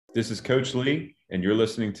This is Coach Lee, and you're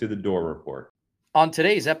listening to The Door Report. On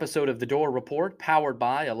today's episode of The Door Report, powered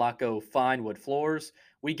by Alaco Fine Wood Floors,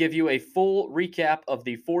 we give you a full recap of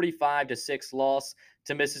the 45-6 loss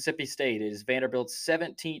to Mississippi State. It is Vanderbilt's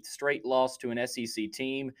 17th straight loss to an SEC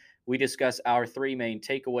team. We discuss our three main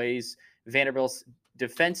takeaways, Vanderbilt's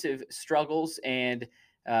defensive struggles and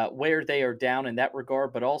where they are down in that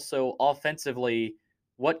regard, but also offensively,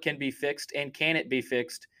 what can be fixed and can it be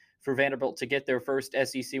fixed for Vanderbilt to get their first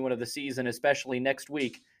SEC win of the season, especially next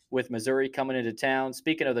week with Missouri coming into town.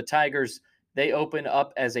 Speaking of the Tigers, they open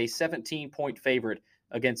up as a 17-point favorite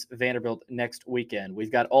against Vanderbilt next weekend.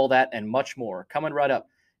 We've got all that and much more coming right up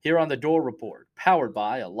here on The Door Report, powered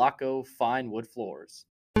by Alaco Fine Wood Floors.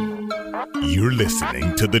 You're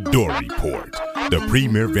listening to The Door Report, the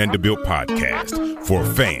premier Vanderbilt podcast for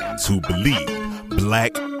fans who believe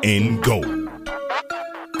black and gold.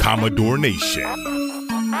 Commodore Nation,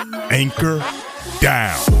 anchor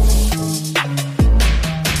down.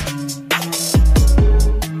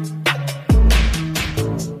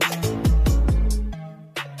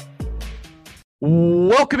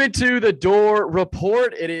 Welcome into The Door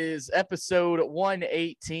Report. It is episode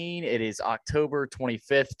 118. It is October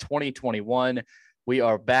 25th, 2021. We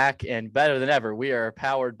are back and better than ever. We are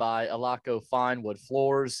powered by Alaco Fine Wood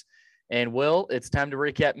Floors. And Will, it's time to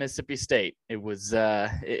recap Mississippi State. It was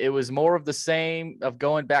more of the same of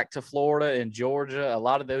going back to Florida and Georgia. A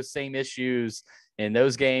lot of those same issues in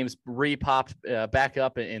those games re-popped back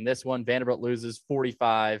up in this one. Vanderbilt loses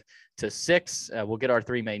 45-6. We'll get our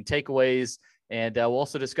three main takeaways. And we'll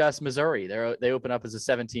also discuss Missouri. They open up as a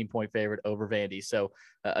 17-point favorite over Vandy. So,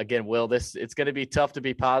 again, Will, it's going to be tough to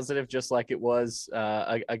be positive, just like it was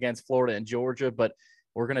against Florida and Georgia. But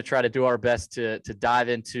we're going to try to do our best to dive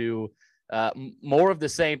into more of the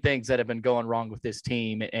same things that have been going wrong with this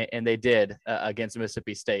team, and they did against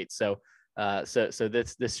Mississippi State. So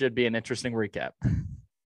this should be an interesting recap.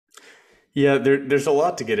 Yeah, there's a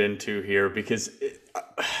lot to get into here because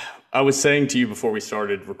I was saying to you before we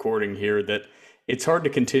started recording here that it's hard to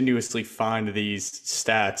continuously find these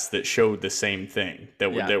stats that showed the same thing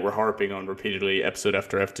that we're harping on repeatedly episode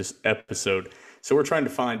after episode. So we're trying to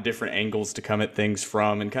find different angles to come at things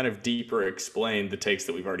from and kind of deeper explain the takes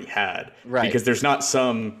that we've already had. Right. Because there's not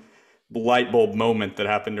some light bulb moment that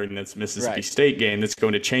happened during this Mississippi State game that's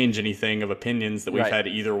going to change anything of opinions that we've had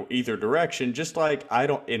either direction. Just like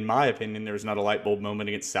in my opinion, there's not a light bulb moment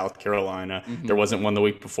against South Carolina. Mm-hmm. There wasn't one the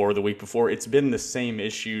week before. It's been the same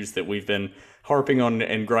issues that we've been harping on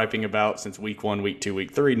and griping about since week 1, week 2,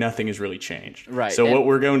 week 3. Nothing has really changed. Right. So what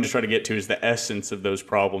we're going to try to get to is the essence of those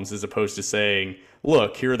problems, as opposed to saying,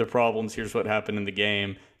 look, here are the problems. Here's what happened in the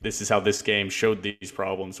game. This is how this game showed these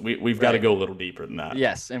problems. We've got to go a little deeper than that.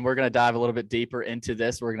 Yes, and we're going to dive a little bit deeper into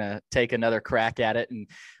this. We're going to take another crack at it. And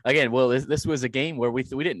again, Will, this was a game where we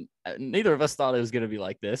didn't – neither of us thought it was going to be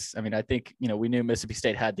like this. I mean, I think, we knew Mississippi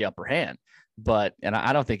State had the upper hand. And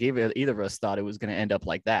I don't think either of us thought it was going to end up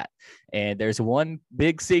like that. And there's one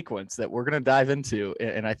big sequence that we're going to dive into,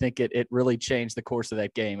 and I think it really changed the course of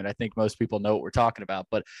that game. And I think most people know what we're talking about.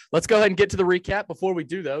 But let's go ahead and get to the recap. Before we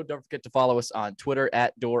do, though, don't forget to follow us on Twitter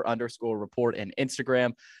at @door_report and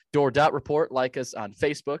Instagram, door.report. Like us on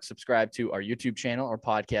Facebook. Subscribe to our YouTube channel. Our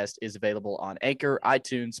podcast is available on Anchor,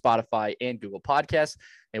 iTunes, Spotify, and Google Podcasts.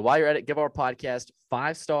 And while you're at it, give our podcast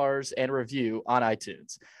 5 stars and a review on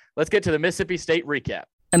iTunes. Let's get to the Mississippi State recap.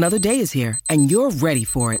 Another day is here, and you're ready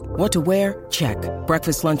for it. What to wear? Check.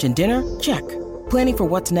 Breakfast, lunch, and dinner? Check. Planning for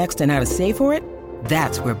what's next and how to save for it?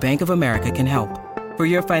 That's where Bank of America can help. For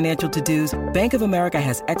your financial to-dos, Bank of America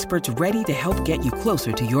has experts ready to help get you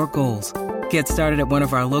closer to your goals. Get started at one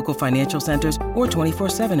of our local financial centers or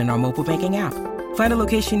 24/7 in our mobile banking app. Find a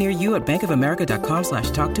location near you at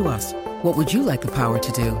bankofamerica.com/talktous. What would you like the power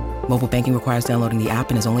to do? Mobile banking requires downloading the app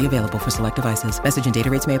and is only available for select devices. Message and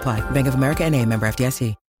data rates may apply. Bank of America N.A., member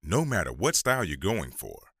FDIC. No matter what style you're going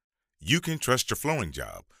for, you can trust your flooring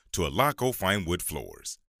job to Alaco Fine Wood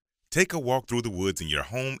Floors. Take a walk through the woods in your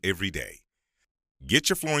home every day. Get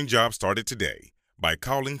your flooring job started today by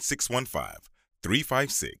calling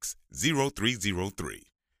 615-356-0303.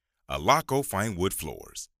 Alaco Fine Wood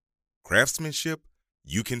Floors. Craftsmanship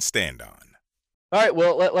you can stand on. All right,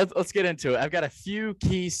 well, let's get into it. I've got a few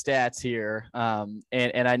key stats here,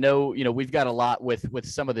 and I know we've got a lot with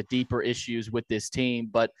some of the deeper issues with this team,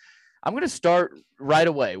 but I'm going to start right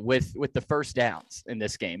away with the first downs in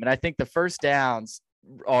this game, and I think the first downs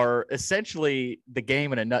are essentially the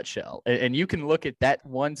game in a nutshell. And you can look at that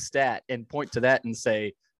one stat and point to that and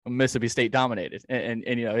say Mississippi State dominated, and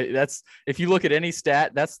that's, if you look at any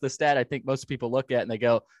stat, that's the stat I think most people look at and they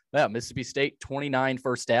go, "Wow, Mississippi State 29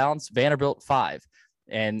 first downs, Vanderbilt 5."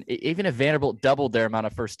 And even if Vanderbilt doubled their amount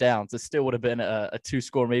of first downs, it still would have been a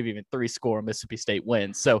 2-score, maybe even 3-score Mississippi State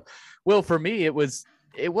win. So, Will, for me, it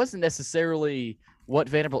wasn't necessarily what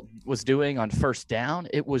Vanderbilt was doing on first down.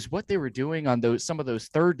 It was what they were doing on some of those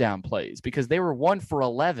third down plays, because they were 1 for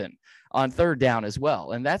 11 on third down as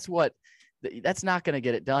well. And that's not going to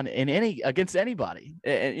get it done against anybody.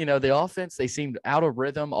 And, the offense, they seemed out of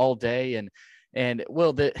rhythm all day. And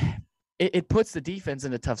Will, it puts the defense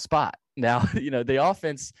in a tough spot. Now, the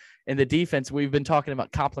offense and the defense, we've been talking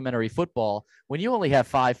about complementary football. When you only have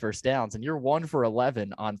 5 first downs and you're 1 for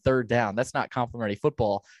 11 on third down, that's not complementary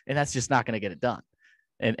football, and that's just not going to get it done.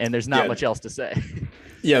 And there's not much else to say.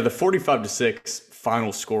 Yeah, the 45-6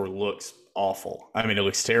 final score looks awful. I mean, it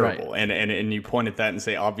looks terrible. Right. And you point at that and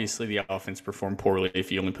say, obviously the offense performed poorly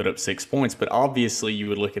if you only put up 6 points, but obviously you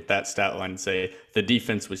would look at that stat line and say the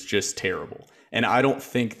defense was just terrible. And I don't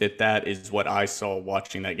think that is what I saw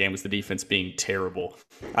watching that game, was the defense being terrible.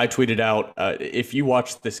 I tweeted out, if you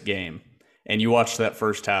watched this game and you watched that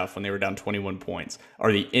first half when they were down 21 points,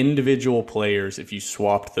 are the individual players, if you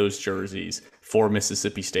swapped those jerseys for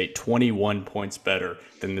Mississippi State, 21 points better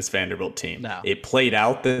than this Vanderbilt team? No. It played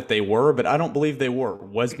out that they were, but I don't believe they were.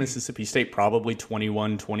 Was Mississippi State probably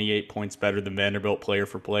 21, 28 points better than Vanderbilt player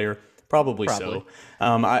for player? Probably. So.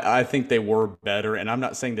 I think they were better. And I'm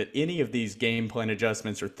not saying that any of these game plan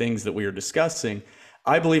adjustments or things that we are discussing.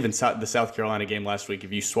 I believe in the South Carolina game last week,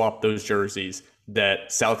 if you swap those jerseys,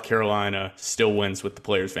 that South Carolina still wins with the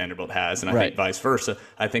players Vanderbilt has. And I think vice versa.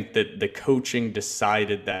 I think that the coaching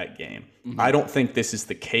decided that game. Mm-hmm. I don't think this is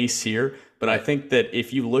the case here, but I think that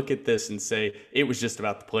if you look at this and say it was just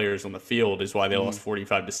about the players on the field is why they lost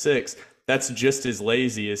 45-6, that's just as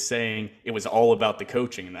lazy as saying it was all about the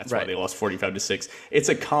coaching and that's why they lost 45-6. It's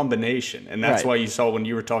a combination. And that's why you saw when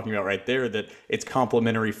you were talking about right there that it's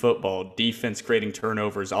complementary football, defense creating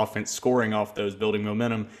turnovers, offense scoring off those, building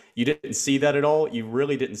momentum. You didn't see that at all. You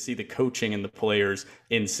really didn't see the coaching and the players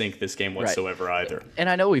in sync this game whatsoever either. And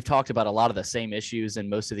I know we've talked about a lot of the same issues in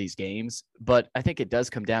most of these games, but I think it does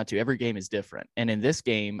come down to every game is different. And in this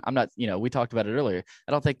game, I'm not, we talked about it earlier.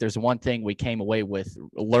 I don't think there's one thing we came away with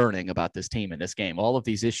learning about this team in this game. All of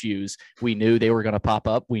these issues, we knew they were going to pop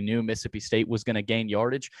up. We knew Mississippi State was going to gain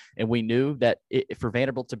yardage, and we knew that for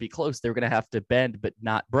Vanderbilt to be close, they were going to have to bend but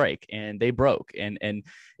not break, and they broke. And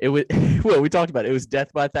it was, well, we talked about it. It was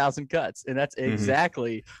death by 1,000 cuts, and that's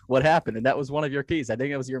exactly what happened. And that was one of your keys. I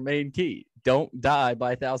think that was your main key. Don't die by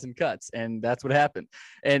 1,000 cuts, and that's what happened.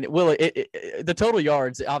 And Will, the total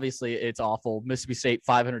yards, obviously, it's awful. Mississippi State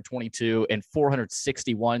 522 and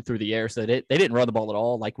 461 through the air, so they didn't run the ball at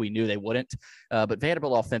all, like we knew they wouldn't. But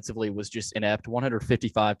Vanderbilt offensively was just inept.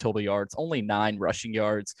 155 total yards, only 9 rushing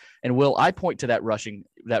yards. And Will, I point to that rushing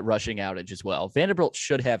outage as well. Vanderbilt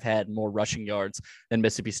should have had more rushing yards than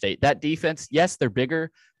Mississippi State. That defense, yes, they're bigger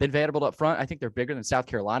than Vanderbilt up front. I think they're bigger than South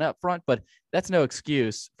Carolina up front, but that's no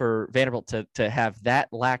excuse for Vanderbilt to have that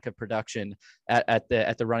lack of production at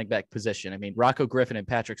the running back position. I mean, Rocco Griffin and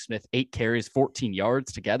Patrick Smith, 8 carries, 14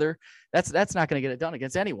 yards together. That's not going to get it done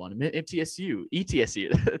against anyone. MTSU,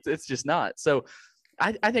 ETSU, it's just not. So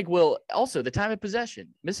I think, Will, also the time of possession,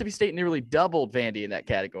 Mississippi State nearly doubled Vandy in that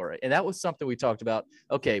category. And that was something we talked about.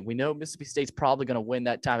 Okay, we know Mississippi State's probably going to win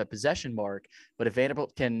that time of possession mark, but if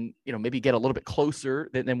Vanderbilt can, maybe get a little bit closer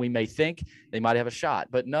than we may think, they might have a shot.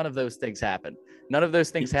 But none of those things happened. None of those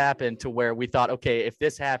things happened to where we thought, okay, if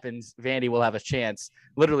this happens, Vandy will have a chance.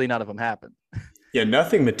 Literally none of them happened. Yeah,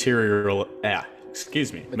 nothing materialized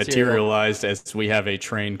as we have a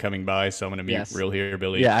train coming by. So I'm going to be real here,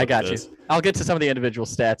 Billy. Yeah, I got you. I'll get to some of the individual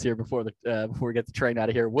stats here before we get the train out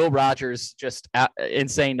of here. Will Rogers, just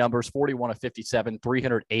insane numbers, 41 of 57,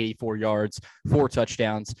 384 yards, 4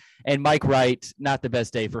 touchdowns. And Mike Wright, not the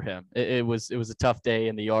best day for him. It was a tough day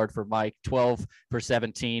in the yard for Mike, 12 for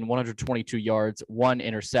 17, 122 yards, 1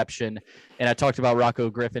 interception. And I talked about Rocco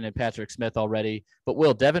Griffin and Patrick Smith already. But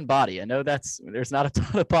Will, Devin Body, I know there's not a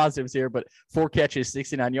ton of positives here, but 4 catches,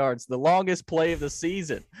 69 yards, the longest play of the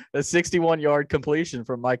season, a 61-yard completion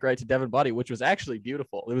from Mike Wright to Devin Body, which was actually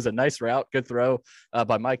beautiful. It was a nice route, good throw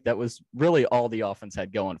by Mike. That was really all the offense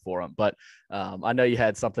had going for him. But I know you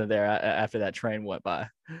had something there after that train went by.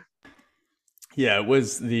 Yeah,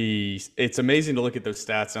 it's amazing to look at those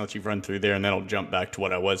stats now that you've run through there, and then I'll jump back to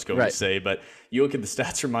what I was going to say. But you look at the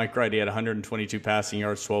stats for Mike Wright, he had 122 passing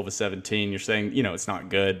yards, 12 of 17. You're saying, it's not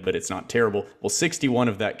good, but it's not terrible. Well, 61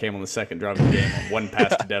 of that came on the second drive of the game on 1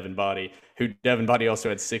 pass to Devin Body, who Devin Body also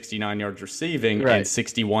had 69 yards receiving, and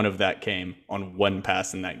 61 of that came on 1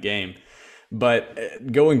 pass in that game. But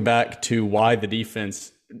going back to why the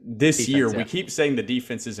defense this year, we keep saying the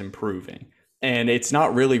defense is improving. And it's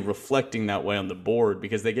not really reflecting that way on the board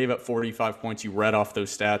because they gave up 45 points. You read off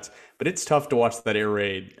those stats, but it's tough to watch that air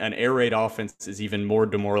raid. An air raid offense is even more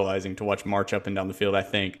demoralizing to watch march up and down the field, I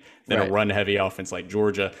think, than a run-heavy offense like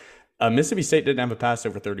Georgia. Mississippi State didn't have a pass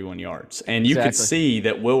over 31 yards. And you could see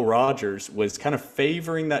that Will Rogers was kind of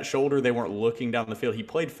favoring that shoulder. They weren't looking down the field. He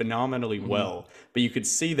played phenomenally well, but you could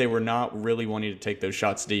see they were not really wanting to take those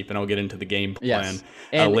shots deep. And I'll get into the game plan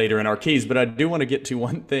later in our keys. But I do want to get to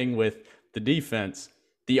one thing with the defense.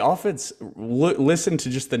 The offense, listen to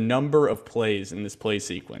just the number of plays in this play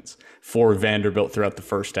sequence for Vanderbilt throughout the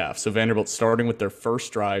first half. So Vanderbilt starting with their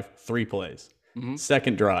first drive, 3 plays.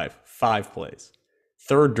 Second drive, 5 plays.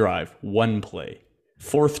 Third drive, 1 play.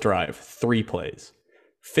 Fourth drive, 3 plays.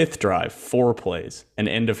 Fifth drive, 4 plays. And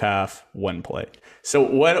end of half, 1 play. So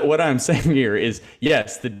what I'm saying here is,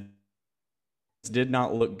 yes, the did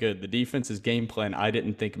not look good. The defense's game plan, I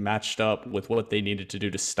didn't think matched up with what they needed to do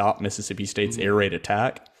to stop Mississippi State's air raid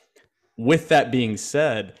attack. With that being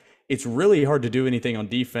said, it's really hard to do anything on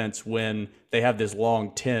defense when they have this long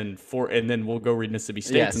 10, 4, and then we'll go read Mississippi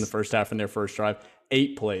State's in the first half in their first drive.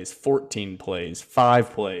 8 plays, 14 plays,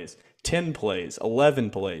 5 plays, 10 plays, 11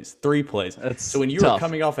 plays, 3 plays. So when you are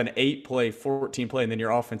coming off an 8-play, 14-play, and then your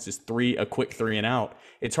offense is a quick 3 and out,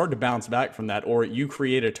 it's hard to bounce back from that. Or you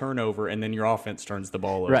create a turnover and then your offense turns the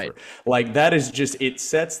ball over. Like that is just, it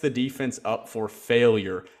sets the defense up for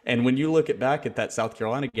failure. And when you look back at that South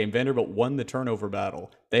Carolina game, Vanderbilt won the turnover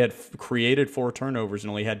battle. They had created 4 turnovers and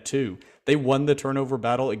only had 2. They won the turnover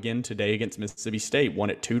battle again today against Mississippi State. Won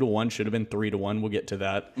it 2-1, should have been 3-1. We'll get to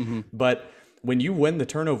that. But when you win the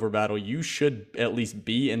turnover battle, you should at least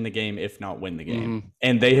be in the game, if not win the game.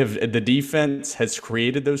 And the defense has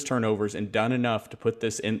created those turnovers and done enough to put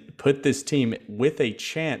this team with a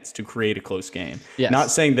chance to create a close game.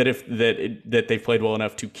 Not saying that they've played well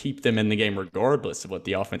enough to keep them in the game regardless of what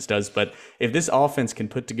the offense does, but if this offense can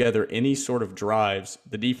put together any sort of drives,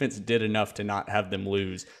 the defense did enough to not have them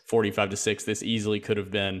lose 45-6. This easily could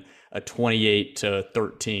have been a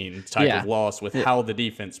 28-13 type of loss with how the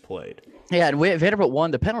defense played. Yeah, and Vanderbilt won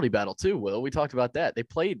the penalty battle too, Will. We talked about that. They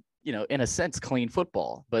played, in a sense, clean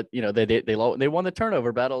football, but they won the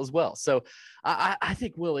turnover battle as well. So I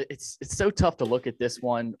think, Will, it's so tough to look at this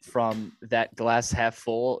one from that glass half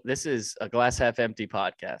full. This is a glass half empty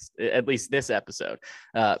podcast, at least this episode,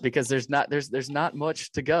 because there's not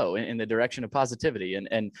much to go in the direction of positivity.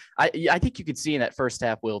 And I think you could see in that first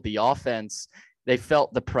half, Will, the offense. They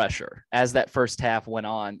felt the pressure as that first half went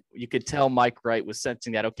on. You could tell Mike Wright was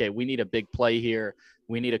sensing that, okay, we need a big play here.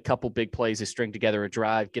 We need a couple big plays to string together a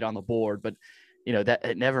drive, get on the board. But, that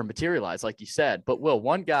it never materialized, like you said. But, Will,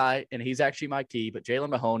 one guy, and he's actually my key, but Jalen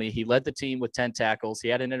Mahoney, he led the team with 10 tackles. He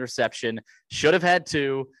had an interception, should have had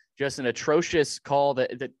 2, just an atrocious call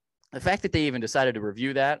that the fact that they even decided to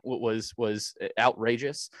review that was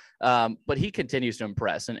outrageous. But he continues to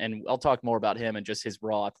impress, and I'll talk more about him and just his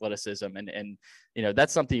raw athleticism. And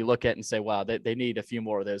that's something you look at and say, wow, they need a few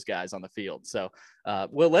more of those guys on the field. So,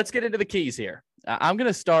 well, let's get into the keys here. I'm going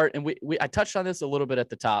to start, and I touched on this a little bit at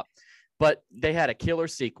the top, but they had a killer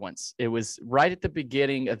sequence. It was right at the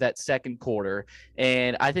beginning of that second quarter,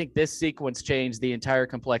 and I think this sequence changed the entire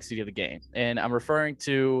complexity of the game. And I'm referring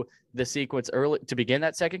to the sequence early to begin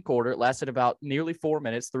that second quarter. It lasted about nearly 4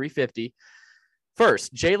 minutes, 3:50.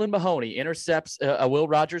 First, Jalen Mahoney intercepts a Will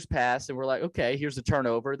Rogers pass, and we're like, okay, here's a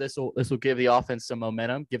turnover. This will give the offense some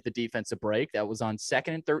momentum, give the defense a break. That was on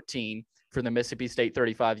 2nd and 13 for the Mississippi State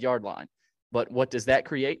 35-yard line. But what does that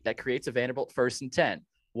create? That creates a Vanderbilt 1st and 10.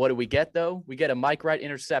 What do we get, though? We get a Mike Wright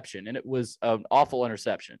interception, and it was an awful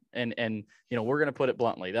interception. And we're going to put it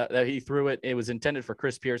bluntly. That he threw it. It was intended for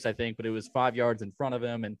Chris Pierce, I think, but it was 5 yards in front of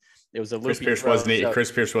him, and it was a Chris Pierce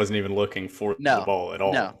wasn't even looking for the ball at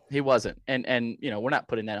all. No, he wasn't. And we're not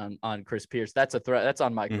putting that on Chris Pierce. That's a threat. That's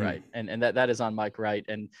on Mike Wright, and that is on Mike Wright.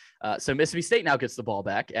 And so Mississippi State now gets the ball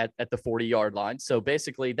back at the 40-yard line. So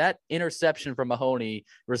basically, that interception from Mahoney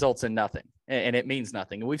results in nothing. And it means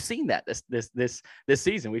nothing. And we've seen that this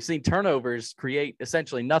season. We've seen turnovers create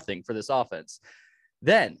essentially nothing for this offense.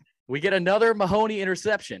 Then we get another Mahoney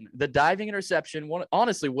interception, the diving interception.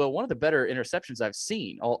 Honestly, Will, one of the better interceptions I've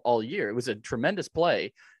seen all year. It was a tremendous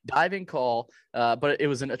play, diving call, but it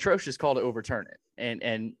was an atrocious call to overturn it.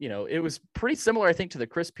 And it was pretty similar, I think, to the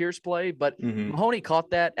Chris Pierce play, but Mahoney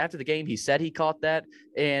caught that after the game. He said he caught that.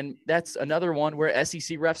 And that's another one where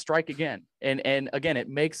SEC refs strike again. And again, it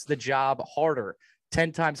makes the job harder,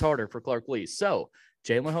 10 times harder for Clark Lee. So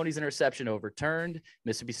Jalen Mahoney's interception overturned.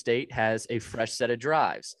 Mississippi State has a fresh set of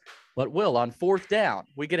drives. But, Will, on 4th down,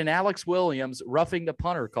 we get an Alex Williams roughing the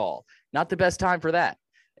punter call. Not the best time for that.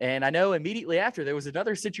 And I know immediately after there was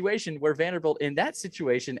another situation where Vanderbilt, in that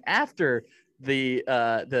situation, after the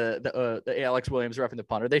Alex Williams roughing the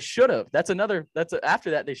punter. They should have.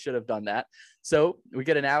 After that they should have done that. So we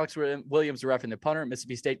get an Alex Williams roughing the punter.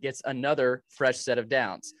 Mississippi State gets another fresh set of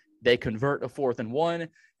downs. They convert a 4th and 1,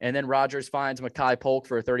 and then Rogers finds Makai Polk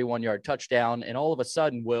for a 31-yard touchdown. And all of a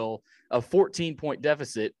sudden, a 14-point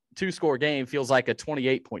deficit, 2-score game feels like a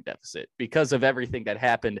 28-point deficit because of everything that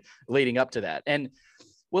happened leading up to that. And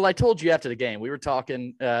well, I told you after the game, we were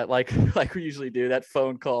talking like we usually do, that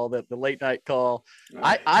phone call, the late night call.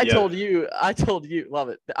 I told you, love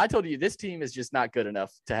it. I told you this team is just not good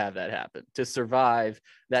enough to have that happen, to survive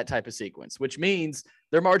that type of sequence, which means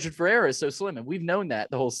their margin for error is so slim. And we've known that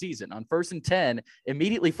the whole season. On 1st and 10,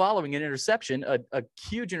 immediately following an interception, a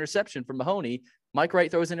huge interception from Mahoney, Mike Wright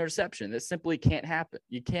throws an interception. That simply can't happen.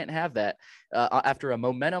 You can't have that after a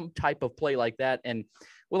momentum type of play like that. And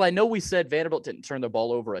well, I know we said Vanderbilt didn't turn the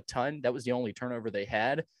ball over a ton. That was the only turnover they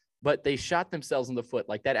had, but they shot themselves in the foot,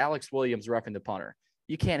 like that Alex Williams roughing the punter.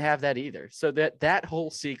 You can't have that either. So that whole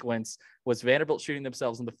sequence was Vanderbilt shooting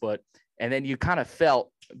themselves in the foot. And then you kind of felt,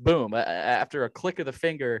 boom, after a click of the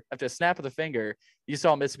finger, after a snap of the finger, you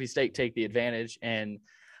saw Mississippi State take the advantage. And,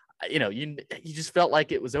 you just felt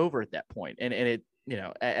like it was over at that point. And it,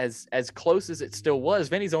 as close as it still was,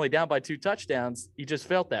 Vinny's only down by 2 touchdowns. You just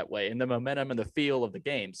felt that way in the momentum and the feel of the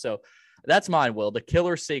game. So that's mine, Will, the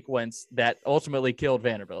killer sequence that ultimately killed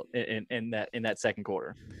Vanderbilt in that second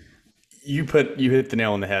quarter. You hit the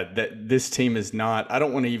nail on the head that this team is not, I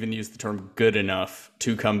don't want to even use the term good enough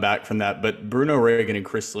to come back from that, but Bruno Reagan and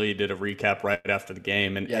Chris Lee did a recap right after the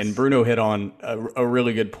game. And Bruno hit on a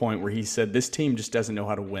really good point where he said, this team just doesn't know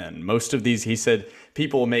how to win. Most of these, he said,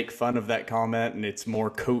 people make fun of that comment and it's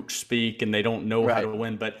more coach speak and they don't know how to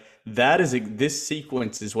win. But this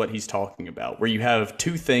sequence is what he's talking about, where you have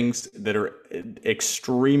 2 things that are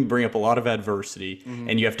extreme, bring up a lot of adversity,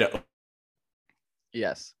 and you have to.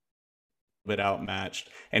 Yes. Bit outmatched.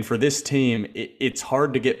 And for this team, it's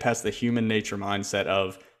hard to get past the human nature mindset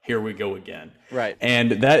of here we go again. Right.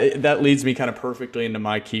 And that leads me kind of perfectly into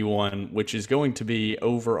my key one, which is going to be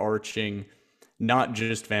overarching, not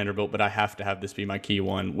just Vanderbilt, but I have to have this be my key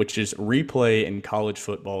one, which is replay in college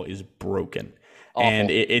football is broken. Awful. And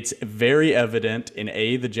it's very evident in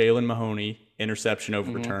the Jalen Mahoney interception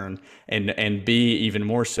overturn, and B, even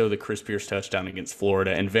more so, the Chris Pierce touchdown against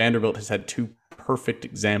Florida. And Vanderbilt has had 2 perfect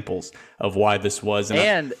examples of why this was.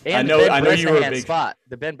 And I know you were a big spot.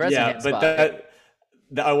 The Ben Bresnahan spot.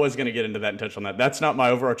 That I was going to get into that and touch on that. That's not my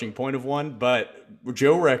overarching point of one, but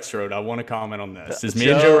Joe Rexrode, I want to comment on this. Me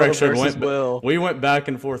and Joe Rexrode went back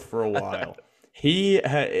and forth for a while.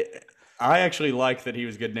 I actually like that he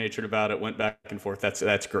was good-natured about it, went back and forth.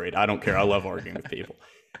 That's great. I don't care. I love arguing with people.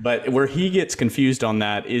 But where he gets confused on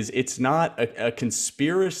that is it's not a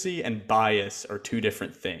conspiracy and bias are 2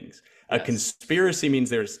 different things. A conspiracy means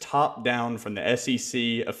there's top down from the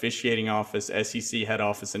SEC officiating office, SEC head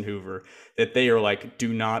office in Hoover, that they are like,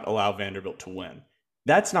 do not allow Vanderbilt to win.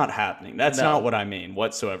 That's not happening. That's not what I mean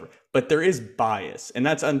whatsoever. But there is bias, and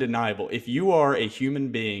that's undeniable. If you are a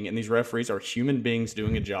human being, and these referees are human beings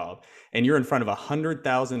doing a job, and you're in front of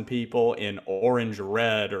 100,000 people in orange,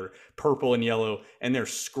 red, or purple and yellow, and they're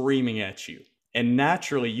screaming at you. And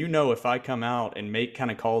naturally, if I come out and make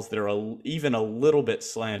kind of calls that are even a little bit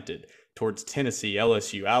slanted towards Tennessee,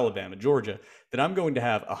 LSU, Alabama, Georgia, that I'm going to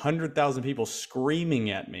have 100,000 people screaming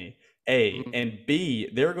at me, A, and B,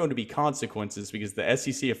 there are going to be consequences because the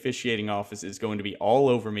SEC officiating office is going to be all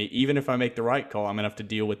over me. Even if I make the right call, I'm going to have to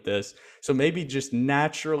deal with this. So maybe just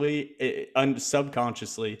naturally,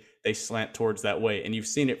 subconsciously, they slant towards that way. And you've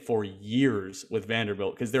seen it for years with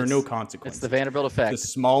Vanderbilt because there are no consequences. It's the Vanderbilt effect. It's the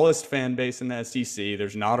smallest fan base in the SEC.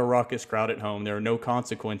 There's not a raucous crowd at home. There are no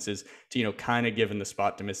consequences to, kind of giving the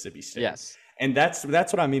spot to Mississippi State. Yes. And that's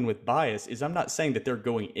what I mean with bias is I'm not saying that they're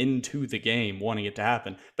going into the game wanting it to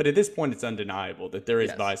happen. But at this point, it's undeniable that there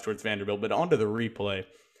is bias towards Vanderbilt. But onto the replay,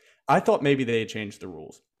 I thought maybe they had changed the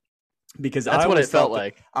rules. Because that's what it felt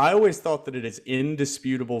like. I always thought that it is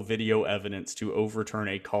indisputable video evidence to overturn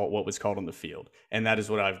what was called on the field. And that is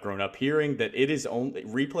what I've grown up hearing, that it is only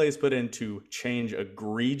replay is put in to change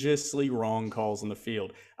egregiously wrong calls on the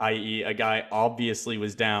field, i.e. a guy obviously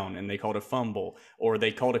was down and they called a fumble, or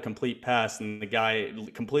they called a complete pass and the guy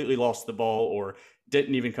completely lost the ball or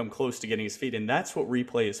didn't even come close to getting his feet. And that's what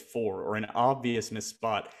replay is for, or an obvious missed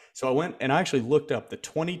spot. So I went and I actually looked up the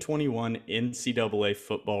 2021 NCAA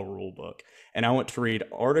football rule book. And I went to read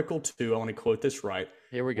Article 2. I want to quote this right.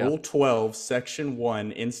 Here we go. Rule 12, Section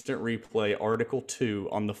 1, Instant Replay, Article 2,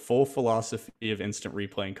 on the full philosophy of instant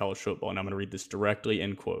replay in college football. And I'm going to read this directly,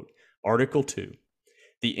 end quote. Article 2.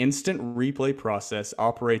 The instant replay process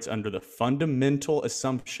operates under the fundamental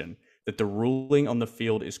assumption that the ruling on the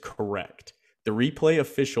field is correct. The replay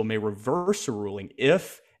official may reverse a ruling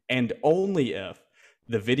if and only if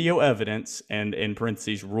the video evidence, and in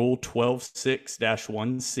parentheses, Rule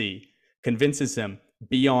 12.6-1C, convinces him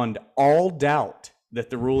beyond all doubt that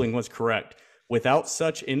the ruling was correct. Without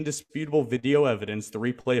such indisputable video evidence, the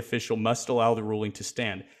replay official must allow the ruling to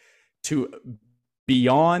stand. To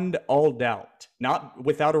beyond all doubt, not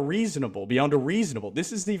without a reasonable, beyond a reasonable.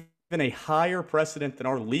 This is even a higher precedent than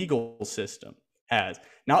our legal system has.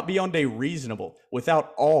 Not beyond a reasonable,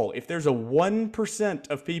 without all. If there's a 1%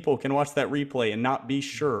 of people can watch that replay and not be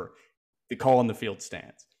sure, the call on the field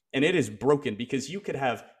stands. And it is broken because you could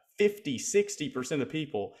have 50, 60% of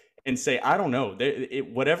people and say, I don't know,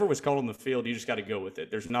 whatever was called on the field, you just got to go with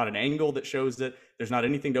it. There's not an angle that shows it. There's not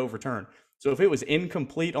anything to overturn. So if it was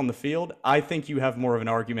incomplete on the field, I think you have more of an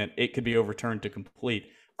argument it could be overturned to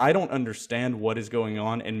complete. I don't understand what is going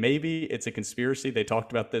on, and maybe it's a conspiracy. They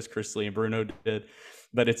talked about this, Chris Lee and Bruno did,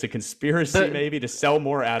 but it's a conspiracy maybe to sell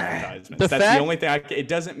more advertisements. The only thing. It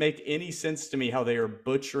doesn't make any sense to me how they are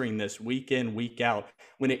butchering this week in, week out,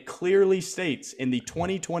 when it clearly states in the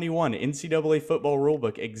 2021 NCAA football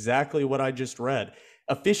rulebook exactly what I just read.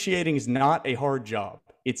 Officiating is not a hard job.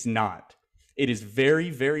 It's not. It is very,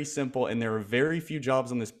 very simple, and there are very few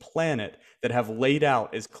jobs on this planet that have laid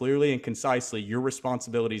out as clearly and concisely your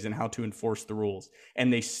responsibilities and how to enforce the rules,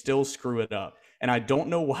 and they still screw it up. And I don't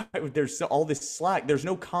know why there's all this slack. There's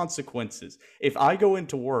no consequences. If I go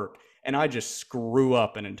into work and I just screw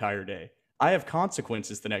up an entire day, I have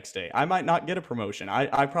consequences the next day. I might not get a promotion.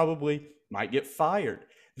 I probably might get fired.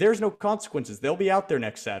 There's no consequences. They'll be out there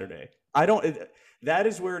next Saturday. That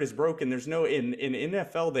is where it is broken. There's no, in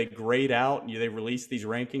NFL, they grade out, they release these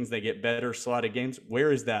rankings, they get better slotted games.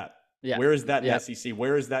 Where is that? Yeah. Where is that in SEC?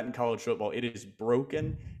 Where is that in college football? It is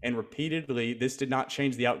broken, and repeatedly, this did not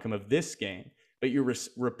change the outcome of this game, but you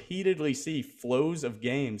repeatedly see flows of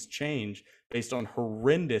games change based on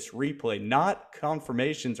horrendous replay, not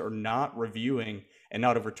confirmations or not reviewing and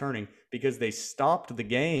not overturning, because they stopped the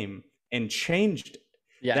game and changed it.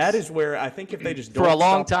 Yes. That is where I think if they just don't for a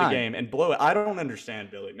long stop time the game and blow it, I don't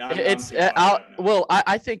understand, Billy.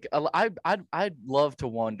 I think I'd love to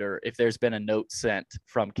wonder if there's been a note sent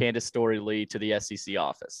from Candace Story-Lee to the SEC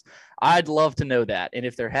office. I'd love to know that, and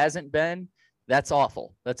if there hasn't been, that's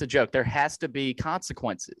awful. That's a joke. There has to be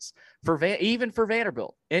consequences even for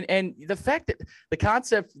Vanderbilt, and the fact that the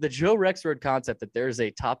concept, the Joe Rexrode concept, that there's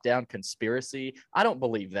a top-down conspiracy, I don't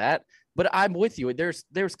believe that. But I'm with you.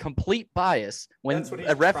 There's complete bias when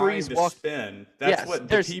referees walk. Spin. That's what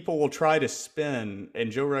the people will try to spin.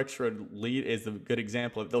 And Joe Rexrode is a good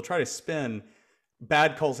example of it. They'll try to spin.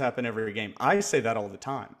 Bad calls happen every game. I say that all the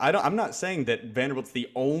time. I'm not saying that Vanderbilt's the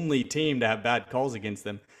only team to have bad calls against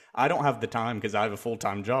them. I don't have the time because I have a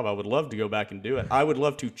full-time job. I would love to go back and do it. I would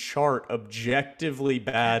love to chart objectively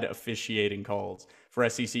bad officiating calls for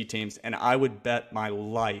SEC teams, and I would bet my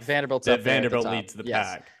life Vanderbilt leads the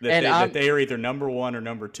pack. That they are either number one or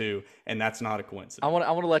number two, and that's not a coincidence. I want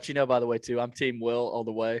to let you know, by the way, too, I'm Team Will all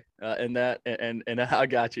the way in that, and I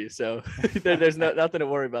got you. So there's nothing to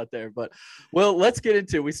worry about there. But, Will, let's get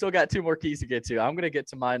into. We still got two more keys to get to. I'm going to get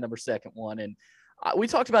to my second one, and we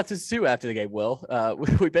talked about this too after the game. Will,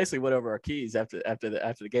 we basically went over our keys after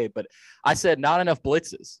the game, but I said not enough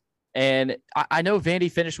blitzes. And I know Vandy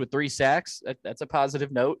finished with 3 sacks. That's a positive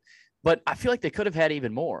note, but I feel like they could have had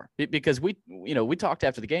even more because we talked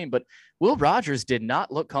after the game, but Will Rogers did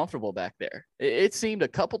not look comfortable back there. It seemed a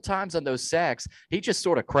couple times on those sacks, he just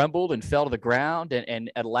sort of crumbled and fell to the ground and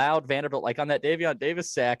allowed Vanderbilt, like on that Davion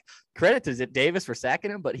Davis sack, credit to Davis for sacking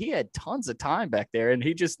him, but he had tons of time back there and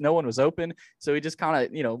no one was open. So he just kind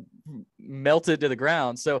of, melted to the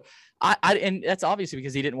ground. So and that's obviously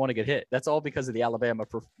because he didn't want to get hit. That's all because of the Alabama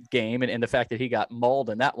game and the fact that he got mauled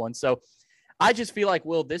in that one. So I just feel like,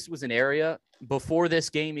 Will, this was an area before this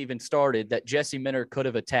game even started that Jesse Minter could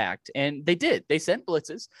have attacked. And they did. They sent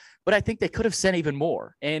blitzes, but I think they could have sent even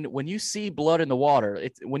more. And when you see blood in the water,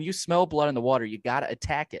 when you smell blood in the water, you got to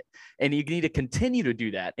attack it. And you need to continue to do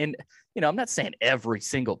that. And, I'm not saying every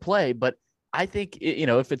single play, but I think,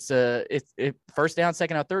 if it's first down,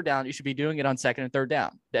 second down, third down, you should be doing it on second and third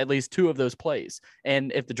down, at least 2 of those plays.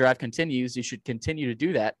 And if the drive continues, you should continue to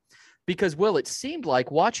do that because, Will, it seemed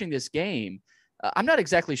like watching this game, I'm not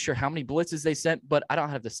exactly sure how many blitzes they sent, but I don't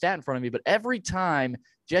have the stat in front of me. But every time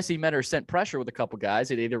Jesse Minter sent pressure with a couple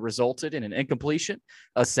guys, it either resulted in an incompletion,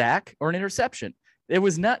 a sack, or an interception. It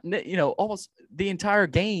was not, almost the entire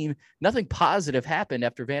game, nothing positive happened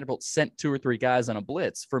after Vanderbilt sent 2 or 3 guys on a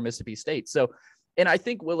blitz for Mississippi State. So, and I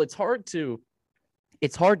think, Will, it's hard to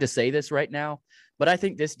say this right now, But I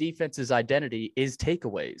think this defense's identity is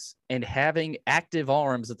takeaways and having active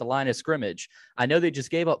arms at the line of scrimmage. I know they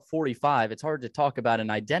just gave up 45. It's hard to talk about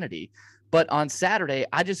an identity. But on Saturday,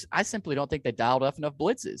 I simply don't think they dialed up enough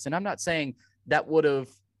blitzes. And I'm not saying that would have,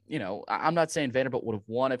 I'm not saying Vanderbilt would have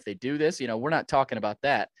won if they do this. We're not talking about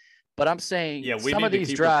that. But I'm saying we some need of to these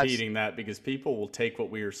keep drives, repeating that because people will take what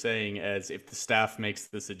we are saying as if the staff makes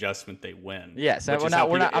this adjustment, they win. Yes, I'm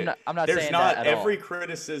not saying that at every all.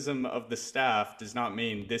 criticism of the staff does not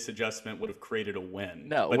mean this adjustment would have created a win.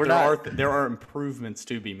 No, but there are improvements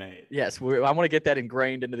to be made. Yes, I want to get that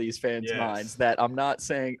ingrained into these fans' minds that I'm not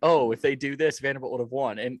saying, oh, if they do this, Vanderbilt would have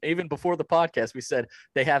won. And even before the podcast, we said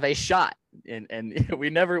they have a shot. And we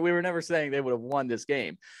were never saying they would have won this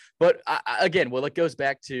game. But again, it goes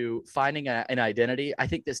back to finding an identity. I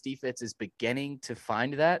think this defense is beginning to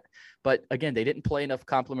find that. But again, they didn't play enough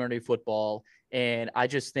complementary football. And I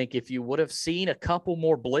just think if you would have seen a couple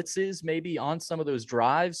more blitzes, maybe on some of those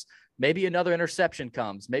drives, maybe another interception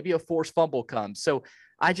comes, maybe a forced fumble comes. So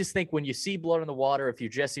I just think when you see blood in the water, if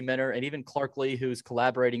you're Jesse Minter and even Clark Lee, who's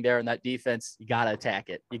collaborating there in that defense, you got to attack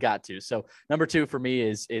it. You got to. So number 2 for me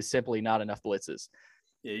is simply not enough blitzes.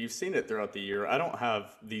 Yeah, you've seen it throughout the year. I don't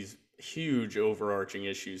have these huge overarching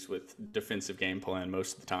issues with defensive game plan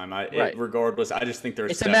most of the time. Regardless, I just think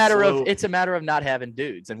there's it's a matter of not having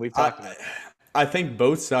dudes, and we've talked about it. I think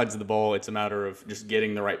both sides of the ball, it's a matter of just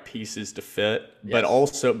getting the right pieces to fit.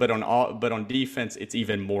 Yes. But on defense, it's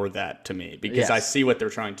even more that to me because I see what they're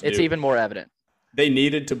trying to do. It's even more evident. They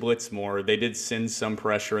needed to blitz more. They did send some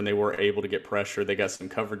pressure, and they were able to get pressure. They got some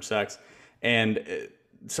coverage sacks, and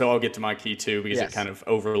so I'll get to my key too because it kind of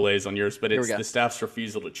overlays on yours. But it's the staff's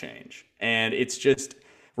refusal to change, and it's just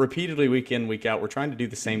repeatedly week in, week out, we're trying to do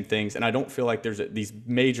the same things. And I don't feel like there's these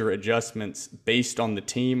major adjustments based on the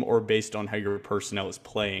team or based on how your personnel is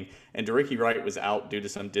playing. And DeRicky Wright was out due to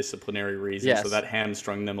some disciplinary reasons. So that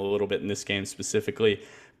hamstrung them a little bit in this game specifically.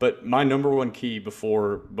 But my number one key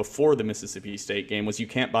before the Mississippi State game was you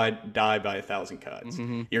can't die by 1,000 cuts.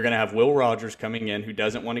 Mm-hmm. You're going to have Will Rogers coming in who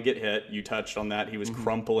doesn't want to get hit. You touched on that. He was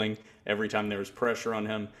crumpling every time there was pressure on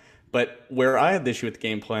him. But where I had the issue with the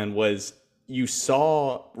game plan was you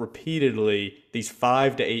saw repeatedly these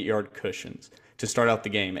 5 to 8 yard cushions to start out the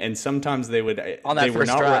game. And sometimes they would on that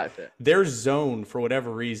first drive. Their zone, for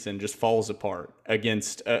whatever reason, just falls apart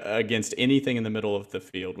against anything in the middle of the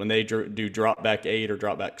field. When they do drop back 8 or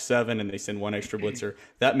drop back 7 and they send one extra blitzer,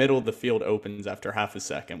 that middle of the field opens after half a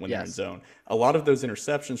second when they're in zone. A lot of those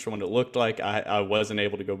interceptions from what it looked like, I wasn't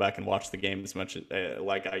able to go back and watch the game as much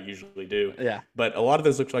like I usually do. Yeah. But a lot of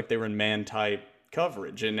those looked like they were in man type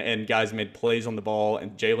coverage and guys made plays on the ball.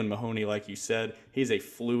 And Jalen Mahoney, like you said, he's a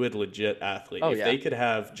fluid, legit athlete. If they could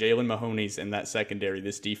have Jalen Mahoney's in that secondary,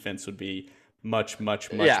 this defense would be much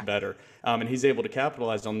better. And he's able to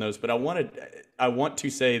capitalize on those. But I want to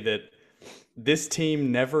say that this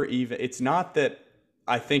team never even, it's not that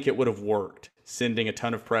I think it would have worked sending a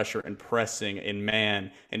ton of pressure and pressing in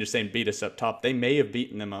man and just saying beat us up top. They may have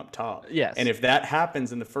beaten them up top. Yes. And if that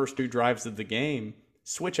happens in the first 2 drives of the game,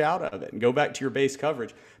 switch out of it and go back to your base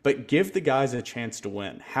coverage, but give the guys a chance to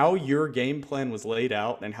win. How your game plan was laid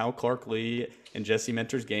out and how Clark Lee and Jesse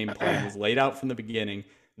Minter's game plan was laid out from the beginning,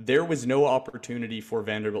 there was no opportunity for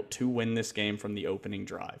Vanderbilt to win this game from the opening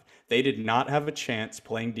drive. They did not have a chance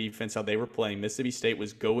playing defense how they were playing. Mississippi State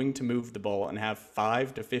was going to move the ball and have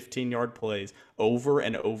 5 to 15 yard plays over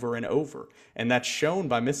and over and over. And that's shown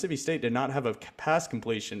by Mississippi State did not have a pass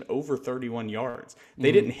completion over 31 yards.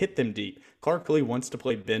 They didn't hit them deep. Clark Lee wants to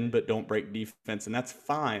play bend but don't break defense, and that's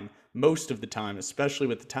fine most of the time, especially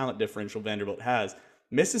with the talent differential Vanderbilt has.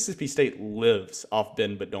 Mississippi State lives off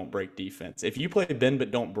bend but don't break defense. If you play bend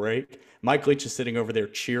but don't break, Mike Leach is sitting over there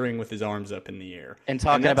cheering with his arms up in the air. And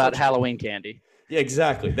talking about Halloween candy. Yeah,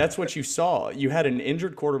 exactly. That's what you saw. You had an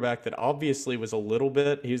injured quarterback that obviously was a little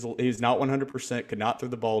bit, he's not 100%, could not throw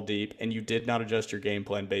the ball deep, and you did not adjust your game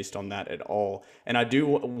plan based on that at all. And I do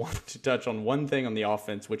want to touch on one thing on the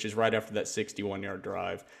offense, which is right after that 61-yard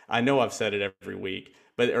drive. I know I've said it every week,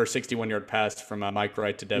 but or 61-yard pass from Mike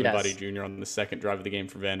Wright to Devin Buddy Jr. on the second drive of the game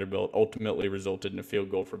for Vanderbilt ultimately resulted in a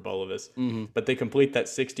field goal for Bulovas. Mm-hmm. But they complete that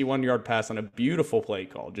 61-yard pass on a beautiful play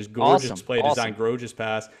call. Just gorgeous play design, gorgeous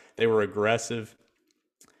pass. They were aggressive.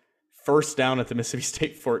 First down at the Mississippi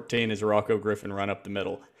State 14 is a Rocco Griffin run up the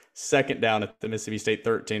middle. Second down at the Mississippi State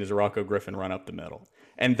 13 is a Rocco Griffin run up the middle.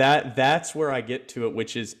 And that's where I get to it,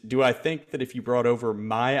 which is, do I think that if you brought over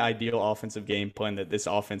my ideal offensive game plan that this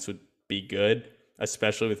offense would be good,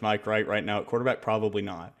 especially with Mike Wright right now at quarterback? Probably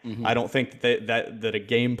not. Mm-hmm. I don't think that a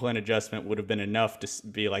game plan adjustment would have been enough to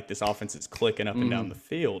be like this offense is clicking up and down the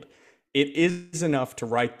field. it is enough to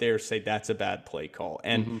right there say that's a bad play call.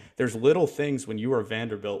 And there's little things when you are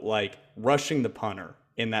Vanderbilt, like rushing the punter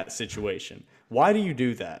in that situation. Why do you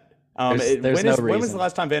do that? There's When was the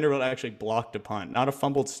last time Vanderbilt actually blocked a punt? Not a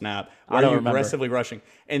fumbled snap. I don't remember. Aggressively rushing?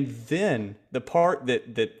 And then the part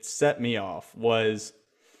that set me off was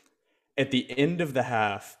at the end of the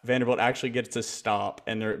half, Vanderbilt actually gets a stop,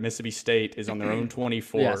 and Mississippi State is on their own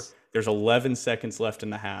 24. Yes. There's 11 seconds left in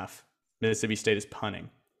the half. Mississippi State is punting.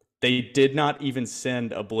 They did not even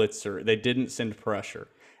send a blitzer. They didn't send pressure.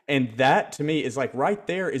 And that, to me, is like right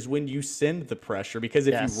there is when you send the pressure, because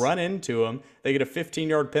if you run into them, they get a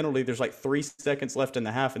 15-yard penalty. There's like 3 seconds left in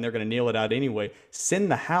the half, and they're going to kneel it out anyway.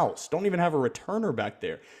 Send the house. Don't even have a returner back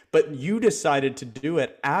there. But you decided to do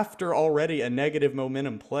it after already a negative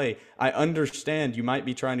momentum play. I understand you might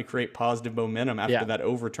be trying to create positive momentum after that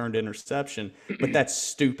overturned interception, but that's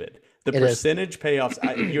stupid. The percentage payoffs,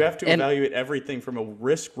 you have to evaluate everything from a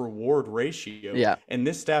risk-reward ratio. Yeah. And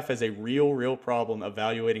this staff has a real problem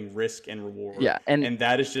evaluating risk and reward. Yeah. And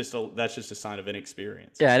that's just a sign of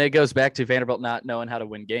inexperience. Yeah, and it goes back to Vanderbilt not knowing how to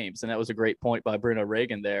win games. And that was a great point by Bruno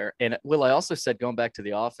Reagan there. And Will, I also said, going back to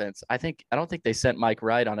the offense, I don't think they sent Mike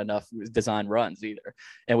Wright on enough design runs either.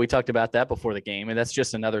 And we talked about that before the game. And that's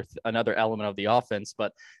just another element of the offense.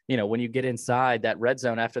 But, when you get inside that red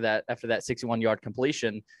zone after that 61-yard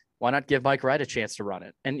completion, why not give Mike Wright a chance to run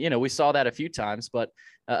it? And, we saw that a few times, but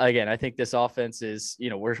again, I think this offense is,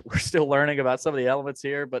 we're still learning about some of the elements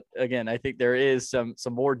here, but again, I think there is some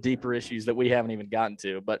more deeper issues that we haven't even gotten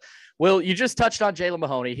to. But Will, you just touched on Jalen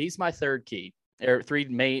Mahoney. He's my third main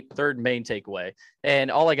takeaway.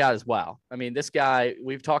 And all I got is wow. I mean, this guy,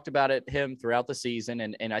 we've talked about him throughout the season,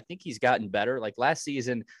 and I think he's gotten better. Like last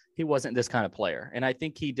season, he wasn't this kind of player. And I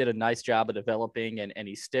think he did a nice job of developing, and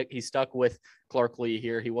he stuck with Clark Lee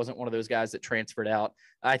here. He wasn't one of those guys that transferred out.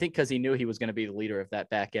 I think because he knew he was going to be the leader of that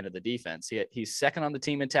back end of the defense. He's second on the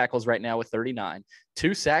team in tackles right now with 39,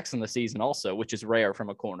 2 sacks in the season also, which is rare from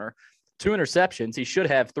a corner, 2 interceptions. He should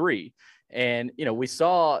have 3. And,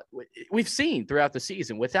 we've seen throughout the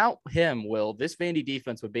season, without him, Will, this Vandy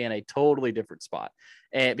defense would be in a totally different spot.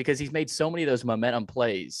 And because he's made so many of those momentum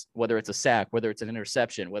plays, whether it's a sack, whether it's an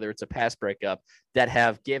interception, whether it's a pass breakup, that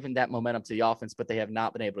have given that momentum to the offense, but they have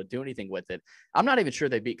not been able to do anything with it. I'm not even sure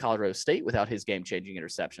they beat Colorado State without his game-changing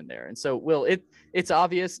interception there. And so, Will, it's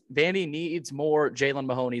obvious Vandy needs more Jalen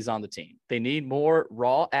Mahoney's on the team. They need more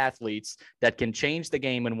raw athletes that can change the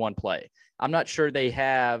game in one play. I'm not sure they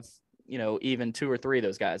have even 2 or 3 of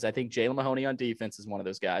those guys. I think Jalen Mahoney on defense is one of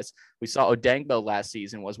those guys. We saw Odangbo last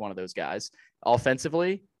season was one of those guys.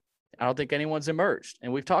 Offensively, I don't think anyone's emerged.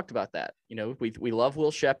 And we've talked about that. We love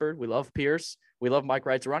Will Shepherd. We love Pierce. We love Mike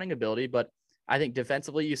Wright's running ability. But I think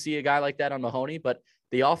defensively, you see a guy like that on Mahoney. But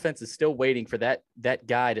the offense is still waiting for that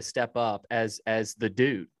guy to step up as the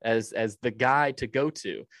dude, as the guy to go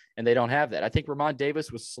to. And they don't have that. I think Ramon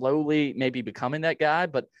Davis was slowly maybe becoming that guy.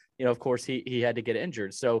 But, of course, he had to get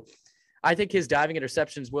injured. So I think his diving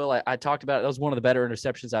interceptions, Will, I talked about it. That was one of the better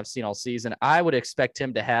interceptions I've seen all season. I would expect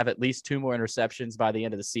him to have at least 2 more interceptions by the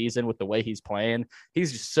end of the season with the way he's playing.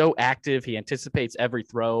 He's just so active. He anticipates every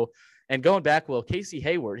throw. And going back, Will, Casey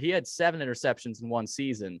Hayward, he had 7 interceptions in one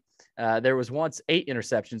season. There was once 8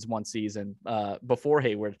 interceptions one season before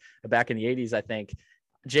Hayward, back in the 80s, I think.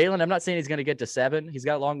 Jalen, I'm not saying he's going to get to 7. He's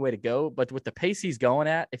got a long way to go. But with the pace he's going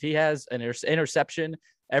at, if he has an interception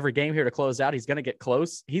every game here to close out, he's going to get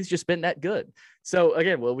close. He's just been that good. So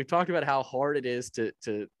again, Will, we've talked about how hard it is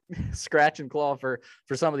to scratch and claw for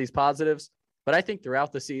some of these positives, but I think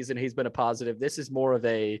throughout the season, he's been a positive. This is more of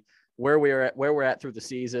a where we're at through the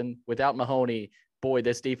season. Without Mahoney, boy,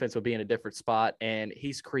 this defense would be in a different spot. And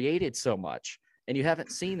he's created so much, and you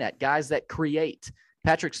haven't seen that. Guys that create.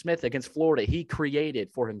 Patrick Smith against Florida, he created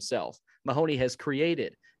for himself. Mahoney has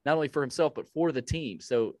created not only for himself, but for the team.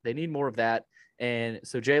 So they need more of that. And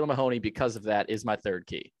so Jalen Mahoney, because of that, is my third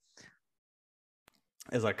key.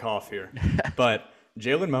 As I cough here. But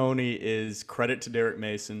Jalen Mahoney is credit to Derek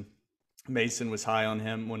Mason. Mason was high on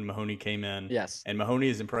him when Mahoney came in. Yes. And Mahoney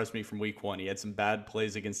has impressed me from week 1. He had some bad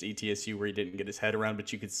plays against ETSU where he didn't get his head around,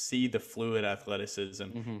 but you could see the fluid athleticism.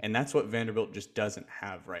 Mm-hmm. And that's what Vanderbilt just doesn't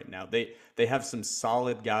have right now. They have some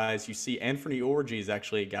solid guys. You see Anthony Orji is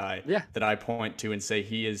actually a guy that I point to and say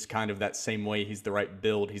he is kind of that same way. He's the right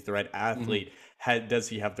build. He's the right athlete. Mm-hmm. Does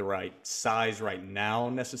he have the right size right now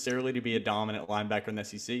necessarily to be a dominant linebacker in the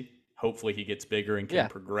SEC? Hopefully he gets bigger and can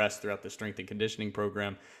progress throughout the strength and conditioning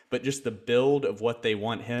program. But just the build of what they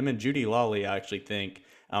want him, and Judy Lawley, I actually think,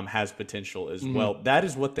 has potential as well. That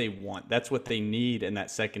is what they want. That's what they need in that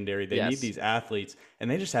secondary. They need these athletes, and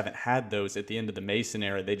they just haven't had those at the end of the Mason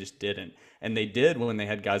era. They just didn't. And they did when they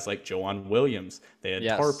had guys like Joanne Williams. They had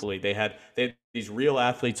Tarpley. They had these real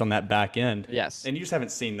athletes on that back end. Yes. And you just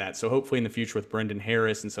haven't seen that. So hopefully in the future with Brendan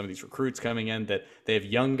Harris and some of these recruits coming in, that they have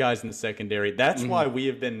young guys in the secondary. That's why we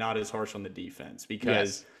have been not as harsh on the defense,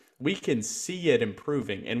 because we can see it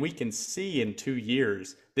improving, and we can see in 2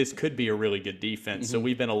 years this could be a really good defense. So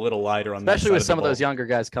we've been a little lighter on that, especially with some of those younger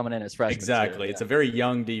guys coming in as freshmen. Exactly. It's a very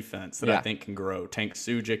young defense that I think can grow. Tank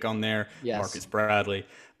Sujic on there, Marcus Bradley.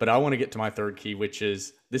 But I want to get to my third key, which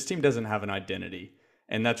is this team doesn't have an identity,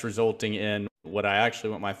 and that's resulting in what I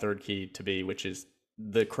actually want my third key to be, which is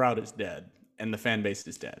the crowd is dead and the fan base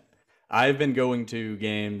is dead. I've been going to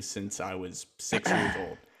games since I was 6 years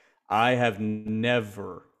old. I have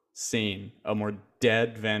never seen a more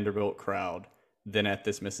dead Vanderbilt crowd than at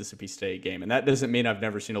this Mississippi State game. And that doesn't mean I've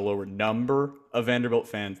never seen a lower number of Vanderbilt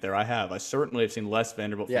fans there. I have. I certainly have seen less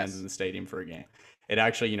Vanderbilt fans in the stadium for a game. It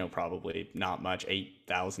actually, probably not much,